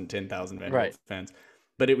 8,000, 10,000 Vanderbilt fans.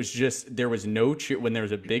 But it was just, there was no cheer. When there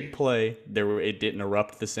was a big play, it didn't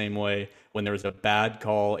erupt the same way. When there was a bad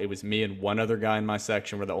call, it was me and one other guy in my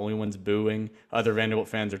section were the only ones booing. Other Vanderbilt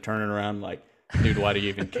fans are turning around like, dude, why do you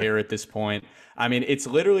even care at this point? I mean, it's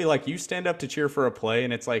literally like you stand up to cheer for a play,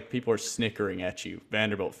 and it's like people are snickering at you.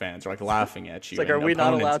 Vanderbilt fans are like laughing at you. It's like, are we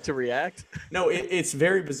not allowed to react? No, it's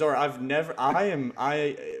very bizarre.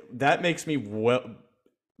 That makes me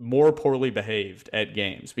more poorly behaved at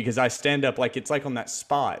games, because I stand up like it's like on that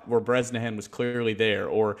spot where Bresnahan was clearly there,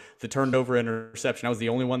 or the turned over interception. I was the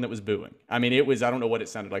only one that was booing. I mean, it was, I don't know what it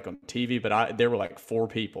sounded like on TV, but there were like 4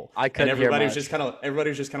 people. I couldn't hear much. Everybody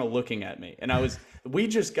was just kind of looking at me, and we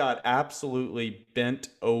just got absolutely bent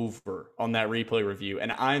over on that replay review,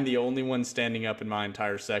 and I'm the only one standing up in my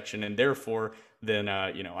entire section, and therefore then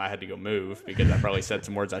I had to go move because I probably said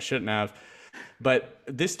some words I shouldn't have. But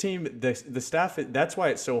this team, the staff, that's why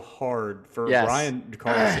it's so hard for Ryan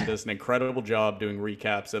Carlson. Does an incredible job doing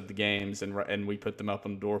recaps of the games, and we put them up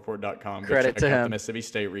on doorreport.com. Credit to him. The Mississippi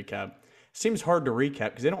State recap. Seems hard to recap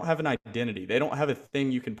because they don't have an identity. They don't have a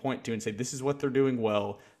thing you can point to and say, this is what they're doing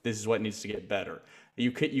well, this is what needs to get better.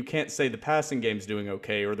 You can't say the passing game's doing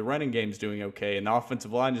okay or the running game's doing okay, and the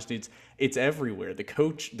offensive line just needs, it's everywhere. The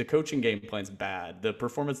coaching game plan's bad. The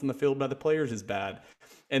performance in the field by the players is bad.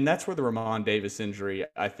 And that's where the Ramon Davis injury,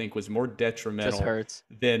 I think, was more detrimental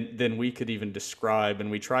than we could even describe. And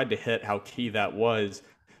we tried to hit how key that was,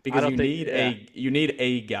 because you need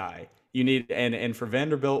a guy. You need, and for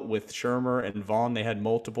Vanderbilt with Shermer and Vaughn, they had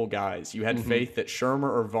multiple guys. You had faith that Shermer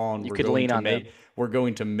or Vaughn were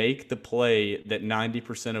going to make the play that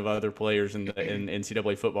 90% of other players in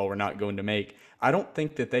NCAA football were not going to make. I don't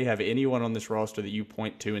think that they have anyone on this roster that you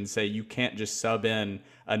point to and say you can't just sub in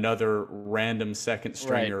another random second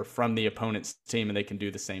stringer from the opponent's team and they can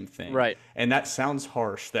do the same thing. Right. And that sounds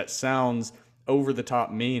harsh. That sounds over the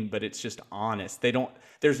top mean, but it's just honest.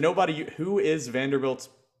 There's nobody who is Vanderbilt's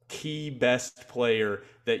key best player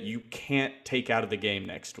that you can't take out of the game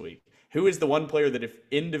next week. Who is the one player that if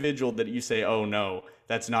individual that you say, oh no,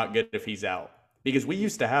 that's not good if he's out? Because we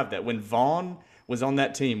used to have that when Vaughn was on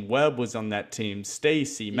that team, Webb was on that team,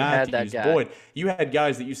 Stacy, Matthews, Boyd. You had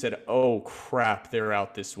guys that you said, oh crap, they're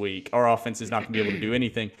out this week. Our offense is not going to be able to do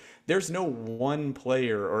anything. There's no one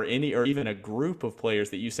player or even a group of players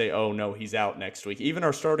that you say, oh no, he's out next week. Even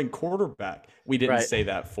our starting quarterback, we didn't say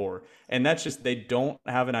that for. And that's just, they don't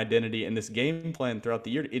have an identity in this game plan throughout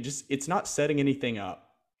the year. It's not setting anything up.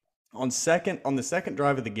 On the second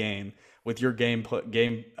drive of the game with your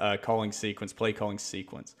play calling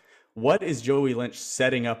sequence, what is Joey Lynch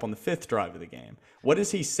setting up on the 5th drive of the game? What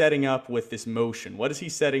is he setting up with this motion? What is he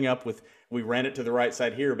setting up with, we ran it to the right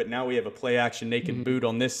side here, but now we have a play action naked boot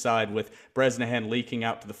on this side with Bresnahan leaking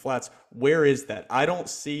out to the flats? Where is that? I don't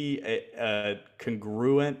see a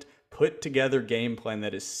congruent, put together game plan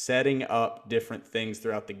that is setting up different things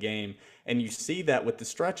throughout the game. And you see that with the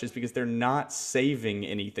stretches because they're not saving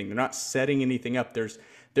anything. They're not setting anything up.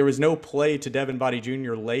 There was no play to Devin Body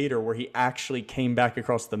Jr. later where he actually came back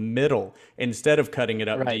across the middle instead of cutting it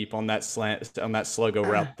up deep on that sluggo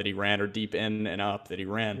route that he ran, or deep in and up that he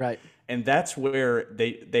ran. Right. And that's where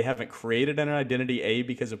they haven't created an identity,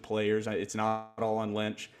 because of players. It's not all on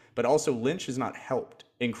Lynch, but also Lynch has not helped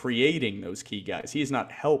in creating those key guys. He has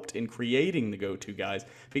not helped in creating the go-to guys,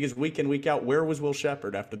 because week in, week out, where was Will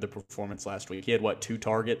Sheppard after the performance last week? He had 2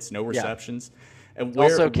 targets, no receptions. And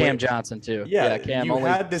Cam Johnson too. Cam, you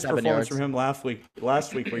had this performance yards from him last week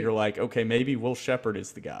where you're like, okay, maybe Will Sheppard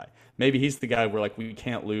is the guy. Maybe he's the guy where like we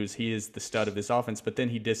can't lose. He is the stud of this offense, but then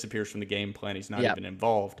he disappears from the game plan. He's not even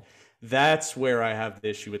involved. That's where I have the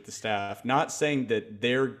issue with the staff. Not saying that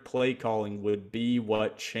their play calling would be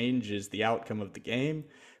what changes the outcome of the game,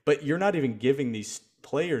 but you're not even giving these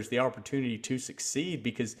players the opportunity to succeed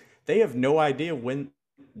because they have no idea when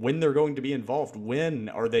they're going to be involved. When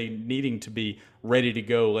are they needing to be ready to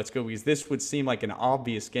go? Let's go. Because this would seem like an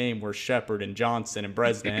obvious game where Shepard and Johnson and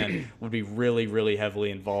Bresnahan would be really, really heavily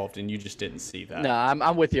involved, and you just didn't see that. No,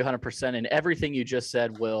 I'm with you 100%. And everything you just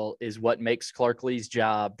said, Will, is what makes Clark Lea's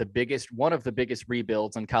job one of the biggest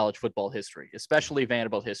rebuilds in college football history, especially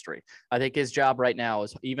Vanderbilt history. I think his job right now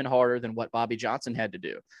is even harder than what Bobby Johnson had to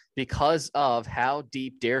do because of how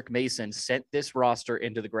deep Derek Mason sent this roster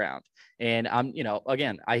into the ground. And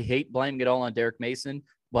again, I hate blaming it all on Derek Mason,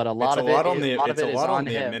 but a lot of it is on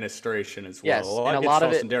the him. Administration as well. Yes, a lot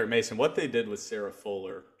of it. Derek Mason. What they did with Sarah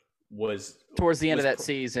Fuller was towards the end of that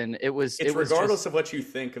season. It was regardless of what you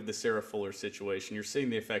think of the Sarah Fuller situation, you're seeing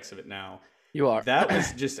the effects of it now. You are. That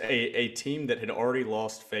was just a team that had already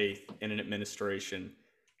lost faith in an administration,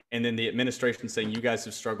 and then the administration saying, "You guys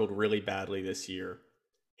have struggled really badly this year.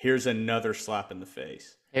 Here's another slap in the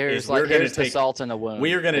face." Here's the salt in the wound.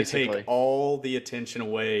 We are going to take all the attention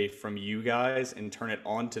away from you guys and turn it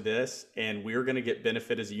onto this, and we're going to get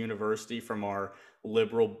benefit as a university from our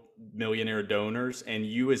liberal millionaire donors, and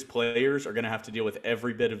you as players are going to have to deal with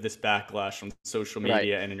every bit of this backlash on social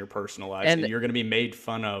media and in your personal lives, and you're going to be made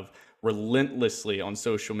fun of relentlessly on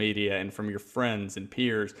social media and from your friends and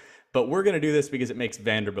peers. But we're going to do this because it makes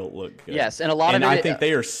Vanderbilt look good. Yes, and I think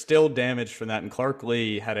they are still damaged from that. And Clark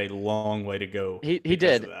Lea had a long way to go. He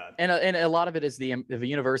did, and a lot of it is the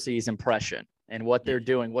university's impression and what they're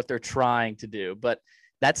doing, what they're trying to do. But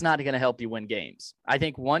that's not going to help you win games. I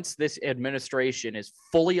think once this administration is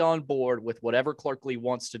fully on board with whatever Clark Lea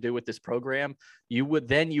wants to do with this program, you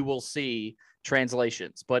will see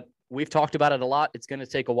translations. But we've talked about it a lot. It's going to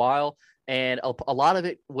take a while, and a lot of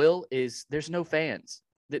it is there's no fans.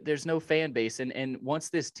 There's no fan base. And once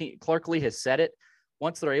this team, Clark Lea has said it,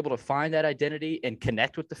 once they're able to find that identity and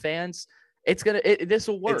connect with the fans, this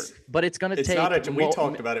will work, but it's going to take. We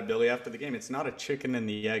talked about it, Billy, after the game. It's not a chicken and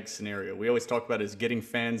the egg scenario. We always talk about is getting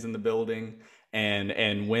fans in the building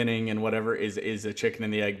and winning and whatever is a chicken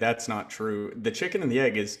and the egg. That's not true. The chicken and the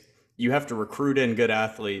egg is you have to recruit in good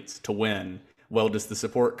athletes to win. Well, does the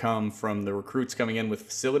support come from the recruits coming in with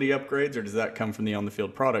facility upgrades, or does that come from the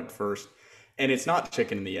on-the-field product first? And it's not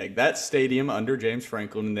chicken and the egg. That stadium under James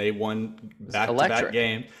Franklin, they won back-to-back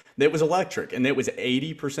game. It was electric, and it was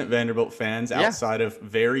 80% Vanderbilt fans outside of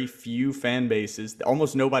very few fan bases.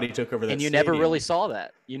 Almost nobody took over that stadium. And you never really saw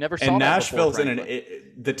that. You never saw that. And Nashville's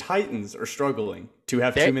the Titans are struggling to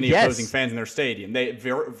have too many opposing fans in their stadium.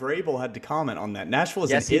 Vrabel had to comment on that. Nashville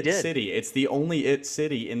is an it city. It's the only it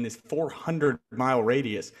city in this 400-mile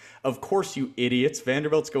radius. Of course, you idiots.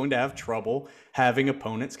 Vanderbilt's going to have trouble having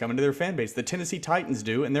opponents come into their fan base. The Tennessee Titans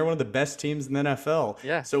do, and they're one of the best teams in the NFL.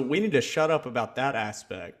 Yeah. So we need to shut up about that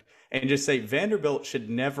aspect and just say Vanderbilt should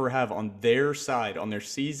never have on their side, on their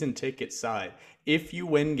season ticket side, if you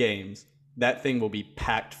win games, that thing will be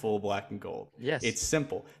packed full of black and gold. Yes. It's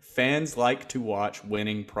simple. Fans like to watch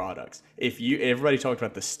winning products. Everybody talked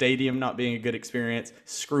about the stadium not being a good experience,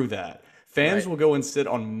 screw that. Fans will go and sit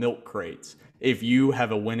on milk crates if you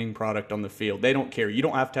have a winning product on the field. They don't care. You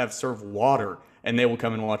don't have to serve water, and they will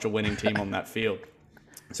come and watch a winning team on that field.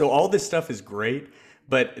 So all this stuff is great,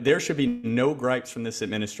 but there should be no gripes from this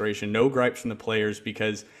administration, no gripes from the players,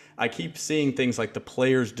 because I keep seeing things like the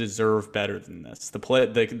players deserve better than this.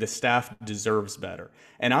 The staff deserves better.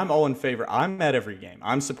 And I'm all in favor. I'm at every game.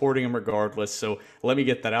 I'm supporting them regardless. So let me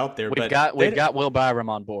get that out there. We've got Will Byram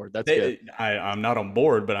on board. That's good. I'm not on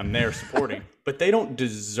board, but I'm there supporting. But they don't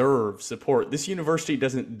deserve support. This university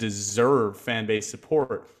doesn't deserve fan base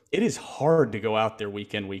support. It is hard to go out there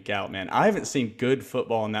week in, week out, man. I haven't seen good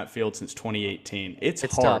football in that field since 2018. It's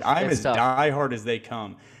hard. Tough. I'm as diehard as they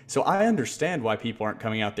come. So I understand why people aren't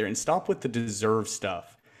coming out there. And stop with the deserve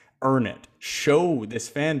stuff. Earn it. Show this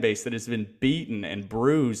fan base that has been beaten and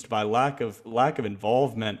bruised by lack of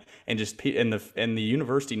involvement and the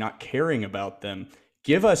university not caring about them.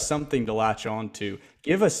 Give us something to latch on to.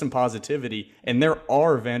 Give us some positivity. And there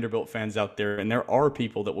are Vanderbilt fans out there, and there are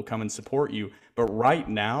people that will come and support you. But right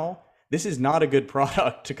now, this is not a good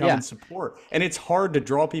product to come and support. And it's hard to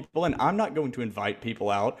draw people in. I'm not going to invite people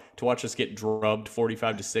out to watch us get drubbed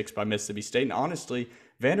 45-6 by Mississippi State. And honestly,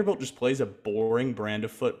 Vanderbilt just plays a boring brand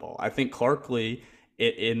of football. I think Clark Lea,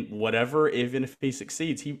 in whatever, even if he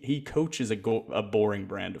succeeds, he coaches a boring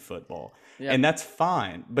brand of football. Yeah. And that's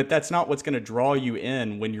fine, but that's not what's going to draw you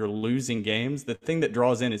in when you're losing games. The thing that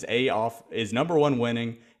draws in is number one,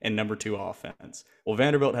 winning, and number 2 offense. Well,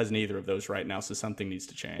 Vanderbilt has neither of those right now, so something needs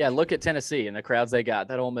to change. Yeah, look at Tennessee and the crowds they got,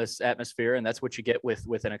 that Ole Miss atmosphere, and that's what you get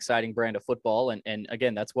with an exciting brand of football. And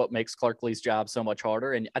again, that's what makes Clark Lea's job so much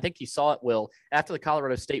harder. And I think you saw it, Will, after the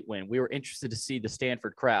Colorado State win. We were interested to see the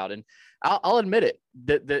Stanford crowd. And I'll admit it,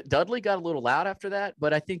 that Dudley got a little loud after that,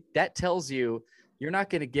 but I think that tells you you're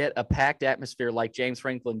not going to get a packed atmosphere like James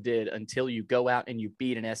Franklin did until you go out and you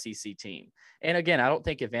beat an SEC team. And again, I don't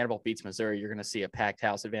think if Vanderbilt beats Missouri, you're going to see a packed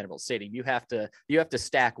house at Vanderbilt Stadium. You have to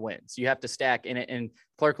stack wins. You have to stack in it. And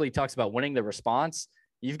Clark Lee talks about winning the response.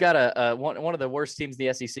 You've got one of the worst teams in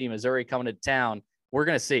the SEC, Missouri, coming to town. We're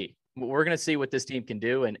going to see. We're going to see what this team can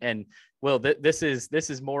do. And well, this is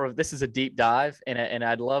a deep dive, and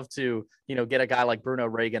I'd love to, get a guy like Bruno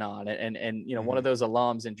Reagan on and one of those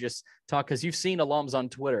alums and just talk, because you've seen alums on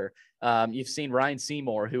Twitter. You've seen Ryan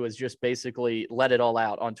Seymour, who has just basically let it all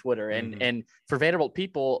out on Twitter. And for Vanderbilt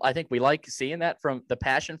people, I think we like seeing that, from the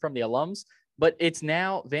passion from the alums, but it's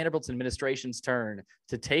now Vanderbilt's administration's turn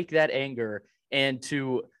to take that anger and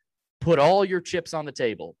to put all your chips on the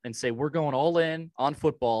table and say, we're going all in on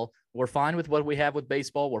football. We're fine with what we have with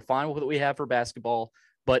baseball. We're fine with what we have for basketball,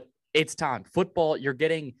 but it's time. Football, you're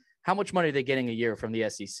getting, how much money are they getting a year from the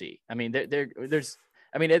SEC? I mean,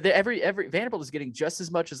 every Vanderbilt is getting just as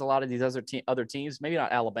much as a lot of these other teams, maybe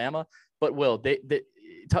not Alabama, but Will,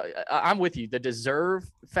 I'm with you. The deserve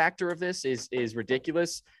factor of this is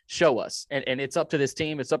ridiculous. Show us, and it's up to this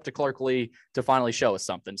team. It's up to Clark Lee to finally show us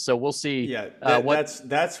something. So we'll see. Yeah,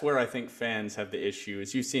 that's where I think fans have the issue.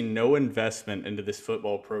 Is you've seen no investment into this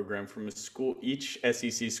football program from a school, each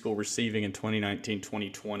SEC school receiving in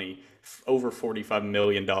 2019-2020 over $45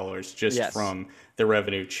 million just from the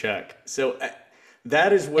revenue check. So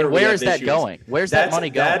that is where. And where is that going? Where's that money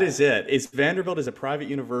going? That is it. It's Vanderbilt is a private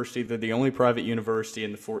university. They're the only private university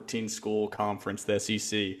in the 14-school conference, the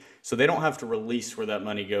SEC. So they don't have to release where that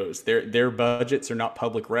money goes. Their budgets are not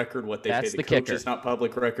public record. What they pay the coach is not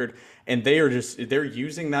public record, and they're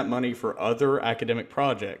using that money for other academic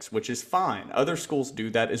projects, which is fine. Other schools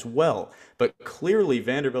do that as well, but clearly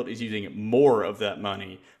Vanderbilt is using more of that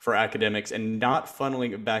money for academics and not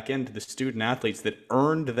funneling it back into the student athletes that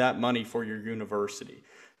earned that money for your university.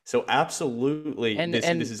 So absolutely,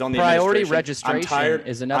 this is on the priority administration. Registration I'm tired.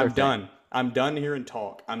 is another I'm thing. done. I'm done hearing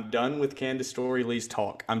talk. I'm done with Candace Story Lee's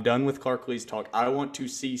talk. I'm done with Clark Lee's talk. I want to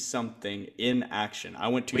see something in action.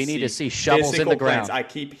 We need to see shovels in the ground. Plans. I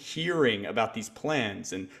keep hearing about these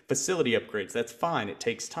plans and facility upgrades. That's fine. It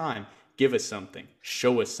takes time. Give us something.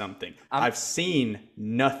 Show us something. I've seen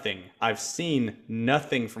nothing. I've seen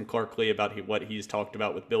nothing from Clark Lee about what he's talked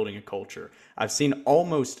about with building a culture. I've seen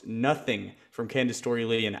almost nothing from Candace Story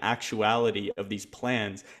Lee in actuality of these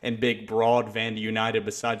plans and big, broad Vandy United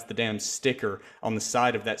besides the damn sticker on the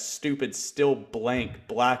side of that stupid, still blank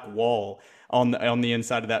black wall on the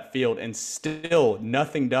inside of that field, and still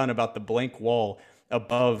nothing done about the blank wall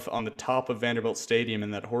above on the top of Vanderbilt Stadium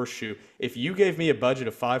in that horseshoe. If you gave me a budget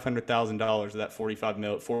of $500,000 of that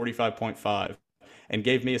 45.5 and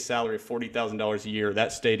gave me a salary of $40,000 a year,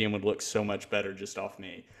 that stadium would look so much better just off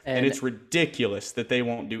me. And it's ridiculous that they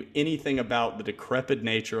won't do anything about the decrepit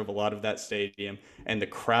nature of a lot of that stadium and the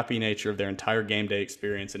crappy nature of their entire game day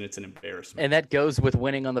experience, and it's an embarrassment. And that goes with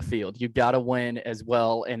winning on the field. You've got to win as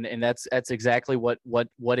well, and that's exactly what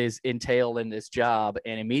is entailed in this job.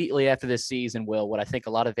 And immediately after this season, Will, what I think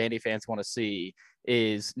a lot of Vandy fans want to see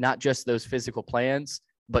is not just those physical plans,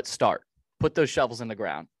 but put those shovels in the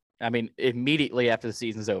ground. I mean, immediately after the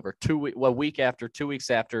season's over, 2 weeks after,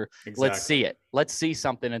 exactly. Let's see it. Let's see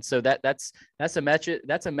something. And so that's a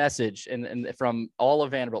message and from all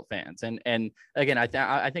of Vanderbilt fans. And again,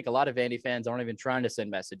 I think a lot of Vandy fans aren't even trying to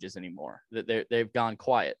send messages anymore. That they've gone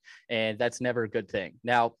quiet, and that's never a good thing.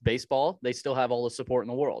 Now, baseball, they still have all the support in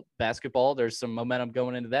the world. Basketball, there's some momentum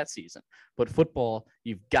going into that season, but football,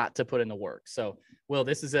 you've got to put in the work. So, Will,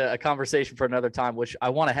 this is a conversation for another time, which I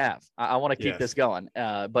want to have. I want to keep this going.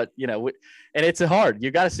 But and it's hard.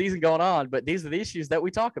 You got a season going on, but these are the issues that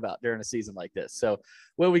we talk about during a season like this. So,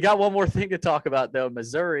 Will, we got one more thing to talk about, though.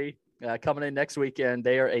 Missouri coming in next weekend.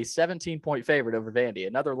 They are a 17-point favorite over Vandy.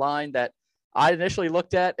 Another line that I initially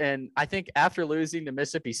looked at, and I think after losing to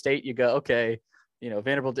Mississippi State, you go, okay,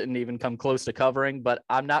 Vanderbilt didn't even come close to covering, but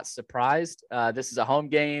I'm not surprised. This is a home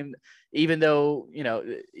game, even though,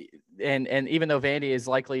 and even though Vandy is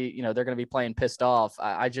likely, they're going to be playing pissed off.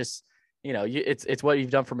 I just, it's what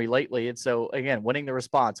you've done for me lately. And so again, winning the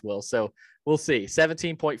response, Will. So we'll see.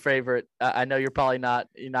 17-point favorite. I know you're probably not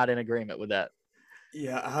in agreement with that.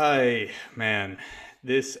 Yeah, I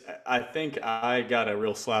think I got a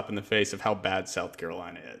real slap in the face of how bad South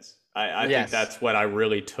Carolina is. I Yes. think that's what I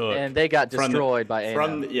really took. And they got from the- destroyed by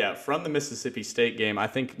A&M. from the Mississippi State game. I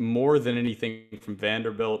think more than anything from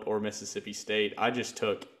Vanderbilt or Mississippi State, I just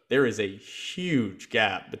took there is a huge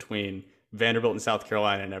gap between Vanderbilt and South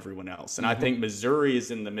Carolina and everyone else. And I think Missouri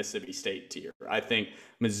is in the Mississippi State tier. I think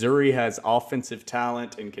Missouri has offensive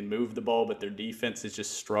talent and can move the ball, but their defense has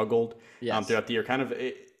just struggled Yes. throughout the year.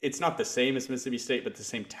 It's not the same as Mississippi State, but the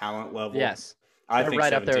same talent level. Yes. I They're think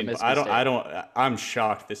right up there 17. with Mississippi I'm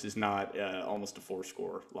shocked this is not almost a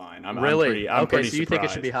 4-score line. Really? I'm okay, pretty so you think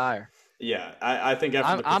it should be surprised. higher? Yeah, I think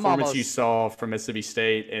after the I'm performance you almost- saw from Mississippi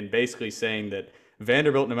State and basically saying that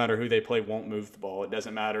Vanderbilt, no matter who they play, won't move the ball. It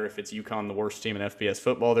doesn't matter if it's UConn, the worst team in FBS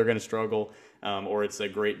football, they're going to struggle, or it's a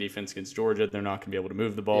great defense against Georgia, they're not going to be able to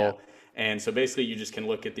move the ball. Yeah. And so basically you just can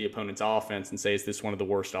look at the opponent's offense and say, is this one of the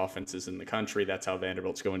worst offenses in the country? That's how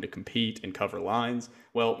Vanderbilt's going to compete and cover lines.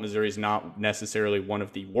 Well, Missouri's not necessarily one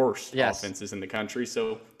of the worst Yes. offenses in the country,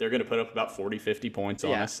 so they're going to put up about 40, 50 points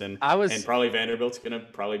on Yeah. us. And and probably Vanderbilt's going to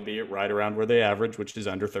probably be right around where they average, which is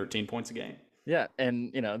under 13 points a game. Yeah,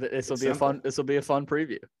 and this will It's be a simple. fun. This will be a fun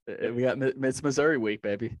preview. We got it's Missouri week,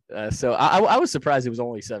 baby. So I was surprised it was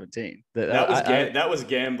only 17. That was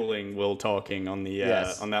gambling. Will talking on the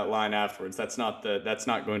Yes. on that line afterwards. That's not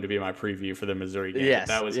going to be my preview for the Missouri game. Yes,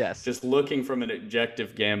 That was just looking from an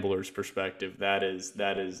objective gambler's perspective.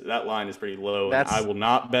 That line is pretty low. And That's- I will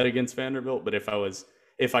not bet against Vanderbilt, but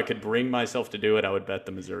if I could bring myself to do it, I would bet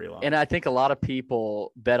the Missouri line. And I think a lot of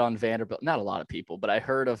people bet on Vanderbilt. Not a lot of people, but I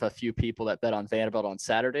heard of a few people that bet on Vanderbilt on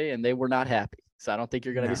Saturday, and they were not happy. So I don't think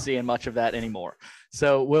you're going to be seeing much of that anymore.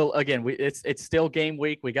 So it's still game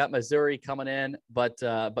week. We got Missouri coming in, but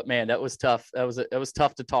man, that was tough. It was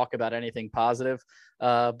tough to talk about anything positive.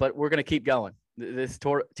 But we're going to keep going. This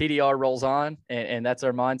TDR rolls on, and that's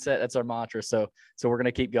our mindset. That's our mantra. So we're going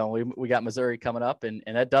to keep going. We got Missouri coming up, and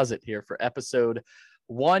that does it here for episode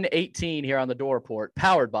 118 here on the Door Report,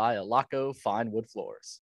 powered by Alaco Fine Wood Floors.